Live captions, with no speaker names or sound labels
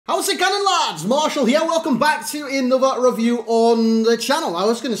How's it going, lads? Marshall here. Welcome back to another review on the channel. I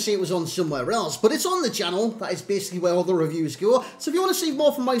was going to say it was on somewhere else, but it's on the channel. That is basically where all the reviews go. So if you want to see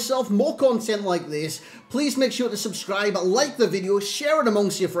more from myself, more content like this, please make sure to subscribe, like the video, share it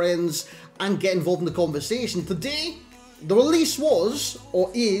amongst your friends, and get involved in the conversation. Today, the release was,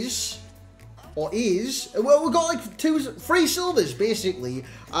 well, we got like three silvers, basically.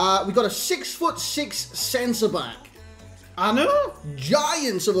 We got a 6'6" centre-back. I know,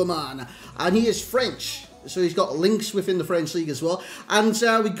 giants of a man, and he is French, so he's got links within the French league as well. And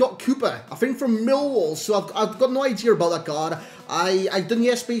we got Cooper, I think from Millwall, so I've got no idea about that card. I've done the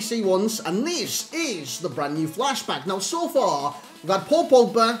SBC once, and this is the brand new flashback. Now, so far, we've had Paul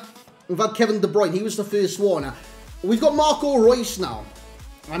Pogba, we've had Kevin De Bruyne, he was the first one. We've got Marco Reus now.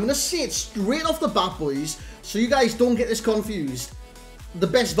 I'm going to say it straight off the bat, boys, so you guys don't get this confused. The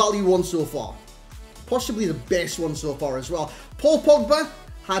best value one so far. Possibly the best one so far as well. Paul Pogba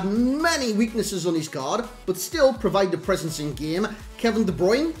had many weaknesses on his card, but still provided presence in game. Kevin De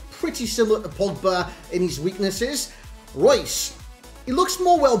Bruyne, pretty similar to Pogba in his weaknesses. Reus, he looks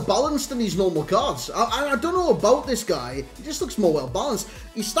more well balanced than his normal cards. I don't know about this guy, he just looks more well balanced.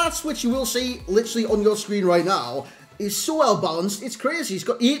 His stats, which you will see literally on your screen right now, is so well balanced, it's crazy. He's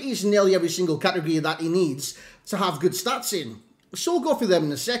got 80s in nearly every single category that he needs to have good stats in. So we'll go through them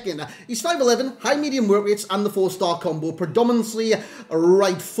in a second. He's 5'11", high medium work rates, and the 4-star combo, predominantly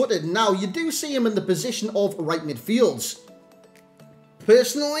right-footed. Now, you do see him in the position of right midfields.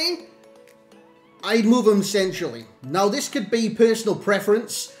 Personally, I'd move him centrally. Now, this could be personal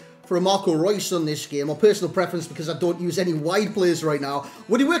preference for a Marco Reus on this game, or personal preference because I don't use any wide players right now.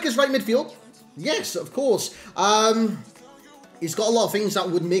 Would he work as right midfield? Yes, of course. He's got a lot of things that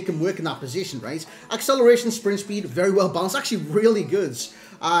would make him work in that position, right? Acceleration, sprint speed, very well balanced. Actually, really good.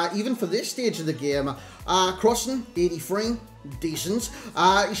 Even for this stage of the game. Crossing, 83, decent.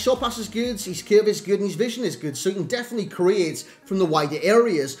 His short pass is good, his curve is good, and his vision is good. So he can definitely create from the wider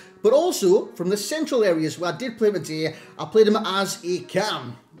areas. But also, from the central areas where I did play today, I played him as a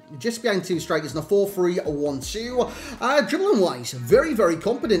cam. Just behind two strikers in a 4-3-1-2. Dribbling-wise, very, very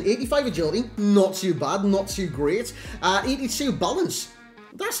competent. 85 agility, not too bad, not too great. 82 balance.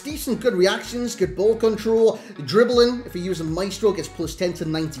 That's decent, good reactions, good ball control. Dribbling, if you use a Maestro, gets +10 to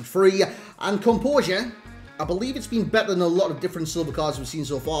 93. And composure, I believe it's been better than a lot of different silver cards we've seen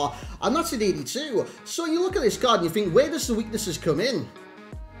so far. And that's at 82. So you look at this card and you think, where does the weaknesses come in?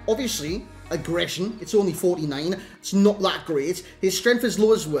 Obviously, aggression, it's only 49, it's not that great. His strength is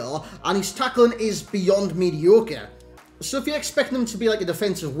low as well, and his tackling is beyond mediocre. So if you're expecting him to be like a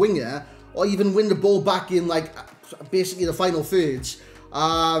defensive winger, or even win the ball back in like basically the final thirds,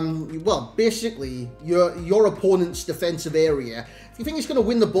 well, basically your opponent's defensive area, if you think he's going to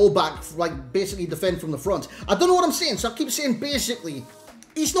win the ball back, like basically defend from the front, I don't know what I'm saying, so I keep saying basically,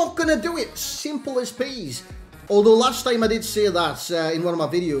 he's not going to do it, simple as peas. Although last time I did say that in one of my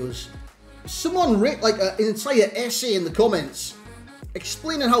videos, someone wrote like an entire essay in the comments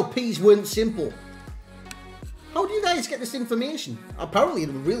explaining how peas weren't simple. How do you guys get this information? Apparently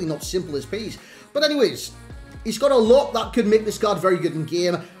they're really not simple as peas. But anyways, he's got a lot that could make this card very good in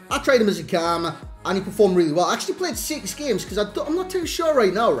game. I tried him as a cam and he performed really well. I actually played 6 games because I'm not too sure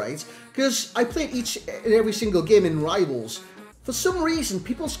right now, right? Because I played each and every single game in Rivals. For some reason,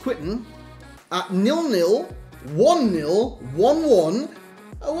 people's quitting at 0-0, 1-0, 1-1.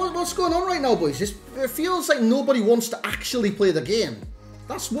 What's going on right now, boys? It feels like nobody wants to actually play the game.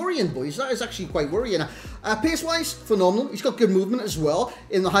 That's worrying, boys. That is actually quite worrying. Pace-wise, phenomenal. He's got good movement as well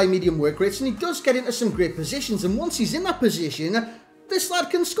in the high-medium work rates, and he does get into some great positions. And once he's in that position, this lad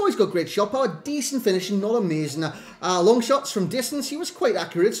can score. He's got great shot power, decent finishing, not amazing. Long shots from distance, he was quite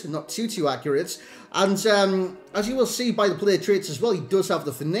accurate, not too accurate. And as you will see by the player traits as well, he does have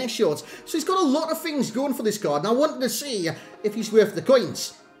the finesse shots. So he's got a lot of things going for this card. And I wanted to see if he's worth the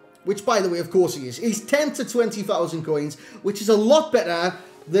coins. Which, by the way, of course he is. He's 10 to 20,000 coins, which is a lot better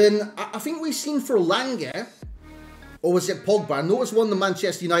than I think we've seen for Langer. Or was it Pogba? I know it was one of the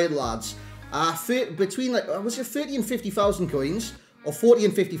Manchester United lads. Between, like, was it 30 and 50,000 coins? Or 40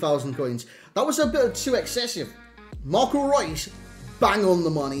 and 50,000 coins? That was a bit too excessive. Marco Reus, bang on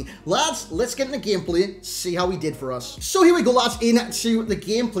the money. Lads, let's get into gameplay, see how he did for us. So here we go, lads, into the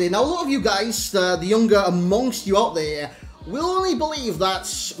gameplay. Now, a lot of you guys, the younger amongst you out there, will only believe that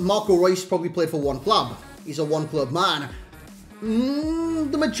Marco Reus probably played for one club. He's a one-club man.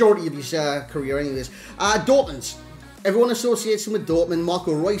 The majority of his career, anyways. Dortmund. Everyone associates him with Dortmund.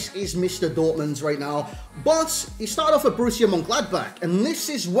 Marco Reus is Mr. Dortmund right now. But he started off at Borussia Mönchengladbach. And this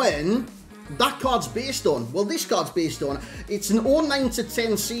is when that card's based on? Well, this card's based on, it's an 09 to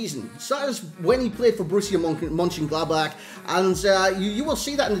 10 season. So that is when he played for Borussia Mönchengladbach, and you will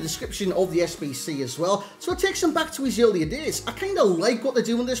see that in the description of the SBC as well. So it takes him back to his earlier days. I kind of like what they're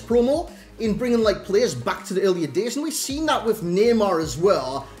doing in this promo, in bringing like players back to the earlier days, and we've seen that with Neymar as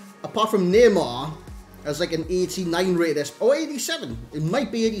well. Apart from Neymar, as like an 89 rated, or 87. It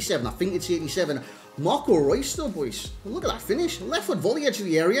might be 87. I think it's 87. Marco Reus though, boys. Look at that finish. Left foot volley edge of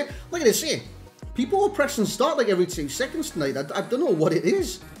the area. Like I say, people were pressing start like every 2 seconds tonight. I don't know what it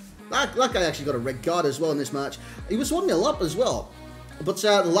is. That guy actually got a red card as well in this match. He was 1-0 up as well. But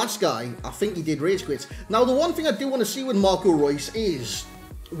the last guy, I think he did rage quit. Now, the one thing I do want to see with Marco Reus is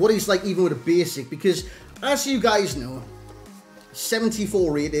what he's like even with a basic. Because, as you guys know,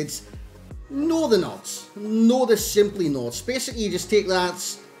 74 rated. No, they're not. No, they're simply not. Basically, you just take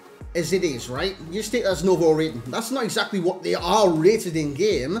that as it is, right? You just take that as an overall rating. That's not exactly what they are rated in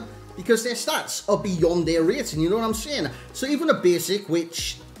game, because their stats are beyond their rating, you know what I'm saying? So even a basic,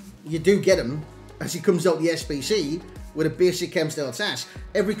 which you do get him as he comes out the SBC with a basic chem style attached.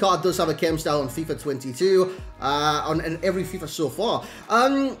 Every card does have a chem style on FIFA 22, and every FIFA so far.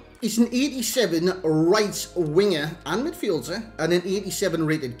 He's an 87 right winger and midfielder, and an 87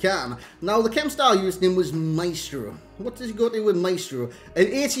 rated cam. Now, the cam style used in was Maestro. What does he go to with Maestro? An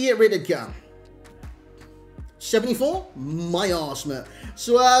 88 rated cam. 74? My arse, mate.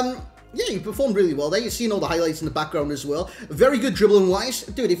 So, yeah, he performed really well there. You've seen all the highlights in the background as well. Very good dribbling-wise.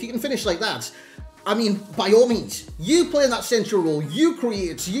 Dude, if you can finish like that, I mean, by all means, you play in that central role, you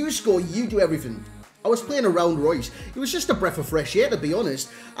create, you score, you do everything. I was playing around Reus. It was just a breath of fresh air, to be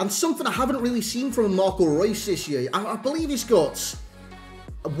honest, and something I haven't really seen from Marco Reus this year. I believe he's got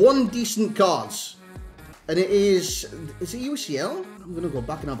 1 decent cards, and it is it UCL? I'm going to go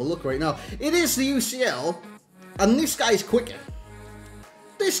back and have a look right now. It is the UCL, and this guy's quicker.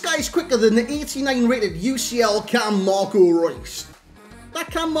 This guy's quicker than the 89 rated UCL cam Marco Reus.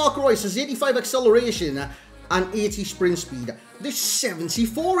 That cam Marco Reus has 85 acceleration and 80 sprint speed. This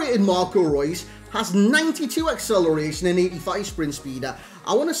 74 rated Marco Reus has 92 acceleration and 85 sprint speed.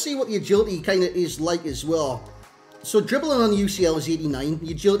 I want to see what the agility kind of is like as well. So dribbling on UCL is 89,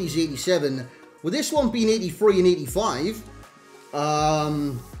 the agility is 87. With this one being 83 and 85,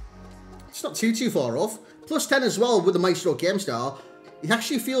 it's not too far off. Plus 10 as well with the Maestro Chem style. It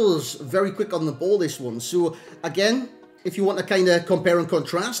actually feels very quick on the ball, this one. So again, if you want to kind of compare and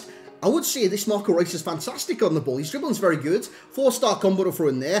contrast, I would say this Marco Reus is fantastic on the ball. His dribbling's very good. 4-star combo to throw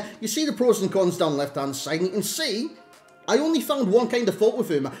in there. You see the pros and cons down left-hand side. And you can see, I only found one kind of fault with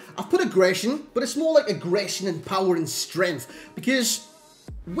him. I've put aggression, but it's more like aggression and power and strength. Because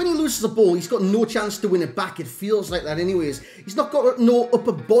when he loses the ball, he's got no chance to win it back. It feels like that anyways. He's not got no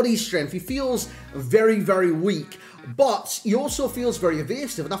upper body strength. He feels very, very weak. But he also feels very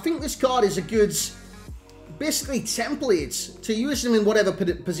evasive. And I think this card is a good, basically, template to use him in whatever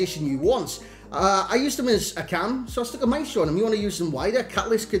position you want. I used him as a cam, so I stuck a Maestro on him. You want to use him wider,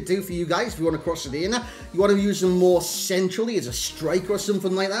 Catalyst could do for you guys if you want to cross it in. You want to use him more centrally as a striker or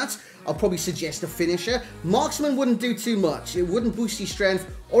something like that, I'll probably suggest a finisher. Marksman wouldn't do too much. It wouldn't boost your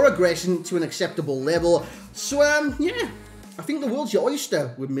strength or aggression to an acceptable level. So, yeah. I think the world's your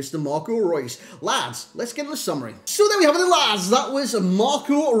oyster with Mr. Marco Reus. Lads, let's get into the summary. So there we have it, lads. That was a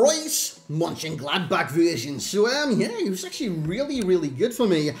Marco Reus Mönchengladbach version. So, yeah, he was actually really, really good for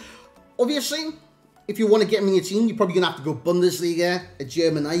me. Obviously, if you want to get him in your team, you're probably going to have to go Bundesliga, a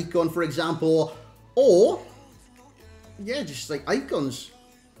German icon, for example, or, yeah, just like icons.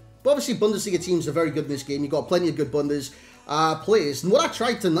 But obviously, Bundesliga teams are very good in this game. You've got plenty of good Bundes players. And what I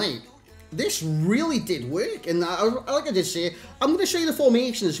tried tonight, this really did work. And like I did say, I'm going to show you the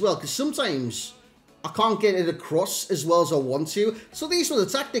formation as well, because sometimes I can't get it across as well as I want to. So these were the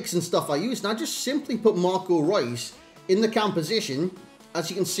tactics and stuff I used. And I just simply put Marco Reus in the cam position, as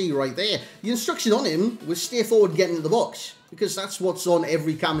you can see right there. The instruction on him was stay forward, get into the box, because that's what's on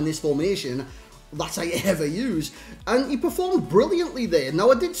every cam in this formation that I ever use. And he performed brilliantly there.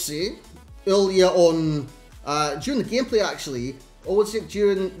 Now, I did say earlier on, during the gameplay actually, or was it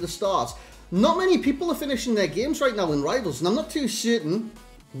during the start, not many people are finishing their games right now in Rivals, and I'm not too certain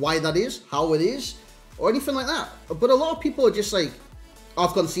why that is, how it is, or anything like that. But a lot of people are just like,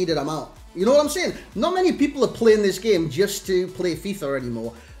 I've conceded, I'm out. You know what I'm saying? Not many people are playing this game just to play FIFA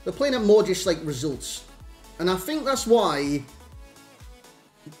anymore. They're playing it more just like results. And I think that's why,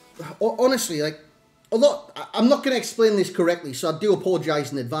 honestly, like, I'm not going to explain this correctly, so I do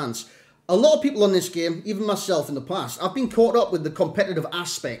apologise in advance. A lot of people on this game, even myself in the past, I've been caught up with the competitive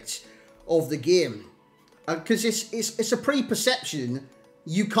aspect of the game. Because it's a pre-perception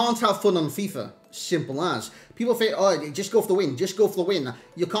You can't have fun on FIFA. Simple as. People think, oh, just go for the win. Just go for the win.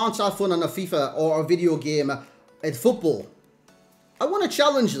 You can't have fun on a FIFA or a video game at football. I want to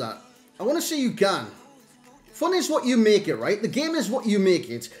challenge that. I want to see you can. Fun is what you make it, right? The game is what you make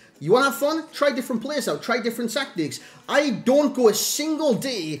it. You want to have fun? Try different plays out. Try different tactics. I don't go a single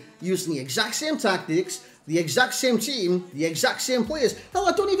day using the exact same tactics, the exact same team, the exact same players. Hell,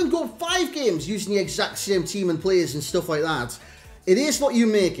 I don't even go 5 games using the exact same team and players and stuff like that. It is what you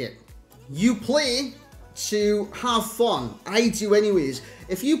make it. You play to have fun. I do anyways.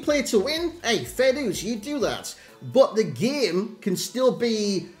 If you play to win, hey, fair dues, you do that. But the game can still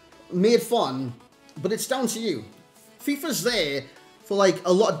be made fun, but it's down to you. FIFA's there for like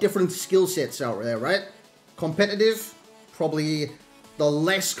a lot of different skill sets out there, right? Competitive, probably the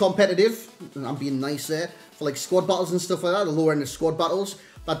less competitive, and I'm being nice there, for like squad battles and stuff like that, the lower end of squad battles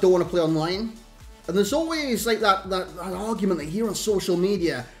that don't want to play online. And there's always like that argument that you hear on social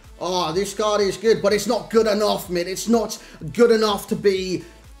media, oh, this card is good, but it's not good enough, mate. It's not good enough to be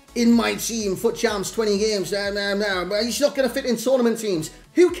in my team, FUT Champs, 20 games, but he's not going to fit in tournament teams.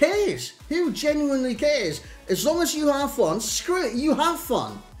 Who cares? Who genuinely cares? As long as you have fun, screw it, you have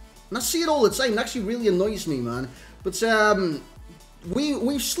fun. And I see it all the time. It actually really annoys me, man. But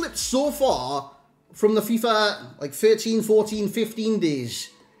we've slipped so far from the FIFA like 13, 14, 15 days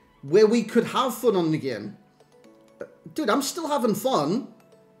where we could have fun on the game. Dude, I'm still having fun.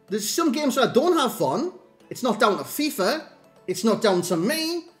 There's some games where I don't have fun. It's not down to FIFA. It's not down to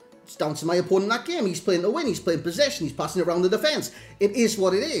me. It's down to my opponent in that game. He's playing to win. He's playing possession. He's passing it around the defense. It is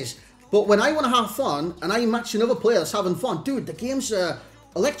what it is. But when I want to have fun and I match another player that's having fun, dude, the games are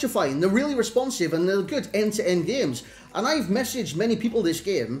electrifying. They're really responsive and they're good end-to-end games. And I've messaged many people this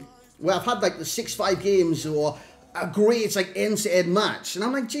game where I've had like the 6-5 games or a great like end-to-end match. And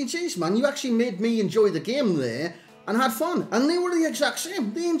I'm like, GG's, man, you actually made me enjoy the game there and had fun. And they were the exact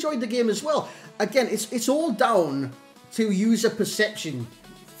same. They enjoyed the game as well. Again, it's all down to user perception.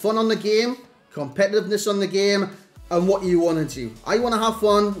 Fun on the game, competitiveness on the game, and what you want to do. I want to have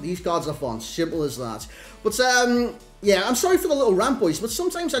fun. These cards are fun. Simple as that. But, yeah, I'm sorry for the little rant, boys, but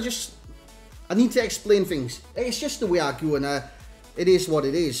sometimes I need to explain things. It's just the way I go, and it is what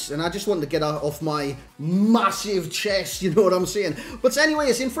it is. And I just wanted to get off my massive chest, you know what I'm saying? But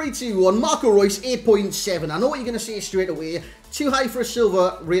anyways, in 3, 2, 1, Marco Reus, 8.7. I know what you're going to say straight away. Too high for a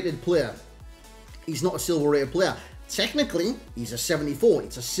silver-rated player. He's not a silver-rated player. Technically, he's a 74,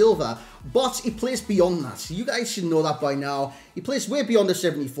 it's a silver, but he plays beyond that. So you guys should know that by now. He plays way beyond a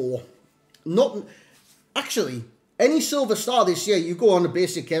 74. Actually, any silver star this year, you go on the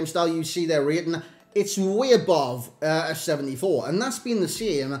basic chem style, you see their rating, it's way above a 74. And that's been the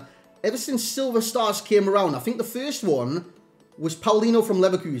same ever since silver stars came around. I think the first one was Paulino from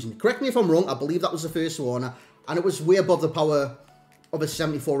Leverkusen. Correct me if I'm wrong, I believe that was the first one. And it was way above the power of a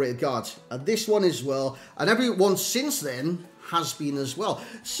 74 rated card. And this one as well. And everyone since then has been as well.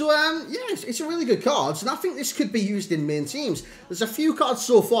 So, yeah, it's a really good card. And I think this could be used in main teams. There's a few cards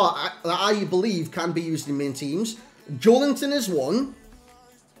so far that I believe can be used in main teams. Jolinton is one.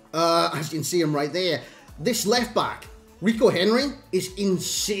 As you can see him right there. This left back, Rico Henry, is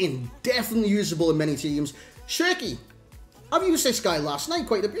insane. Definitely usable in many teams. Shirky. I've used this guy last night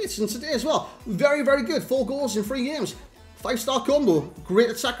quite a bit and today as well. Very, very good. 4 goals in 3 games. 5-star combo. Great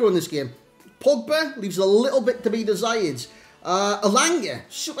attacker in this game. Pogba leaves a little bit to be desired. Alanga,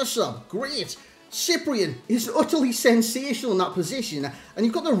 super sub. Great. Cyprian is utterly sensational in that position. And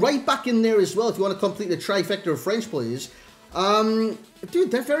you've got the right back in there as well if you want to complete the trifecta of French players.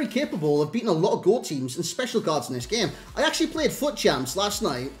 Dude, they're very capable of beating a lot of goal teams and special cards in this game. I actually played FUT Champs last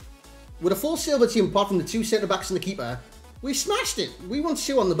night with a full silver team apart from the 2 centre-backs and the keeper. We smashed it. We won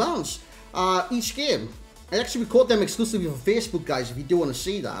 2 on the bounce each game. I actually record them exclusively for Facebook, guys, if you do want to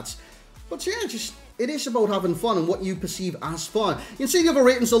see that. But yeah, just it is about having fun and what you perceive as fun. You can see the other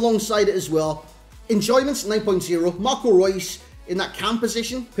ratings alongside it as well. Enjoyment's 9.0. Marco Reus in that cam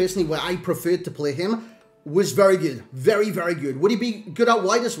position, personally where I preferred to play him, was very good. Very, very good. Would he be good out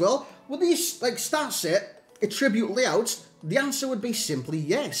wide as well? Would these like stat set, attribute layouts? The answer would be simply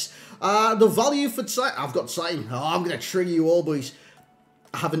yes. The value for time, I've got time. Oh, I'm going to trigger you all, boys.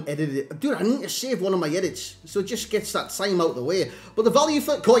 I haven't edited it. Dude, I need to save one of my edits, so it just gets that time out of the way. But the value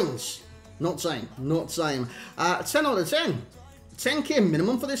for coins, not time, not time. 10 out of 10. 10k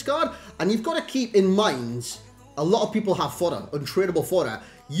minimum for this card, and you've got to keep in mind, a lot of people have fodder, untradeable fodder.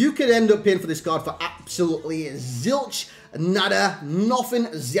 You could end up paying for this card for absolutely zilch, nada,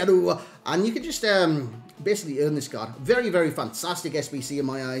 nothing, zero, and you could just basically earn this card. Very, very fantastic SBC in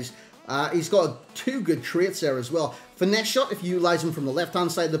my eyes. He's got 2 good traits there as well. Finesse shot if you utilise him from the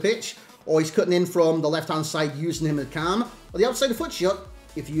left-hand side of the pitch, or he's cutting in from the left-hand side using him as cam. Or the outside of foot shot,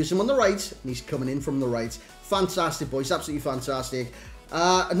 if you use him on the right, and he's coming in from the right. Fantastic, boys. Absolutely fantastic.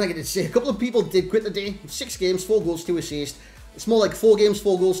 And like I did say, a couple of people did quit today. 6 games, 4 goals, 2 assists. It's more like 4 games,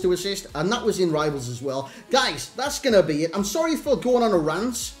 4 goals, 2 assists. And that was in Rivals as well. Guys, that's going to be it. I'm sorry for going on a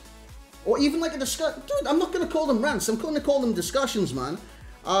rant. Or even like a discussion. Dude, I'm not going to call them rants. I'm going to call them discussions, man.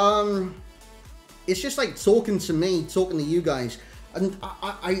 It's just like talking to me, talking to you guys. And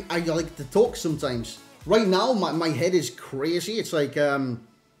I like to talk sometimes. Right now, my head is crazy. It's like, I'm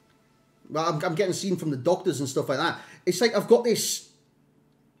getting seen from the doctors and stuff like that. It's like I've got this...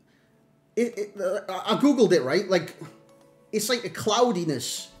 I Googled it, right? Like, it's like a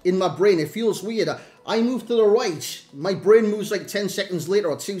cloudiness in my brain. It feels weird. I move to the right. My brain moves like 10 seconds later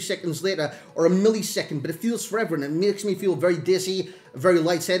or 2 seconds later or a millisecond, but it feels forever and it makes me feel very dizzy, very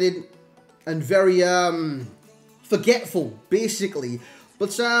lightheaded, and very forgetful, basically.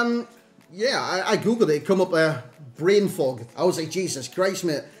 But yeah, I Googled it. It come up brain fog. I was like, Jesus Christ,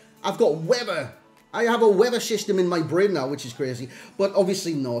 mate. I've got weather. I have a weather system in my brain now, which is crazy. But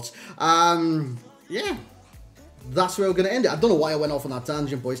obviously not. Yeah. That's where we're going to end it. I don't know why I went off on that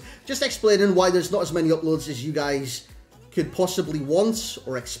tangent, boys. Just explaining why there's not as many uploads as you guys could possibly want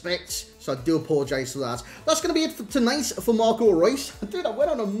or expect. So I do apologise for that. That's going to be it for tonight for Marco Reus. Dude, I went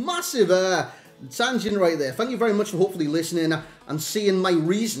on a massive tangent right there. Thank you very much for hopefully listening and seeing my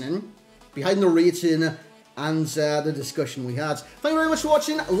reasoning behind the rating and the discussion we had. Thank you very much for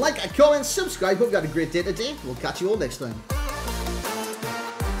watching. Like, comment, subscribe. Hope you had a great day today. We'll catch you all next time.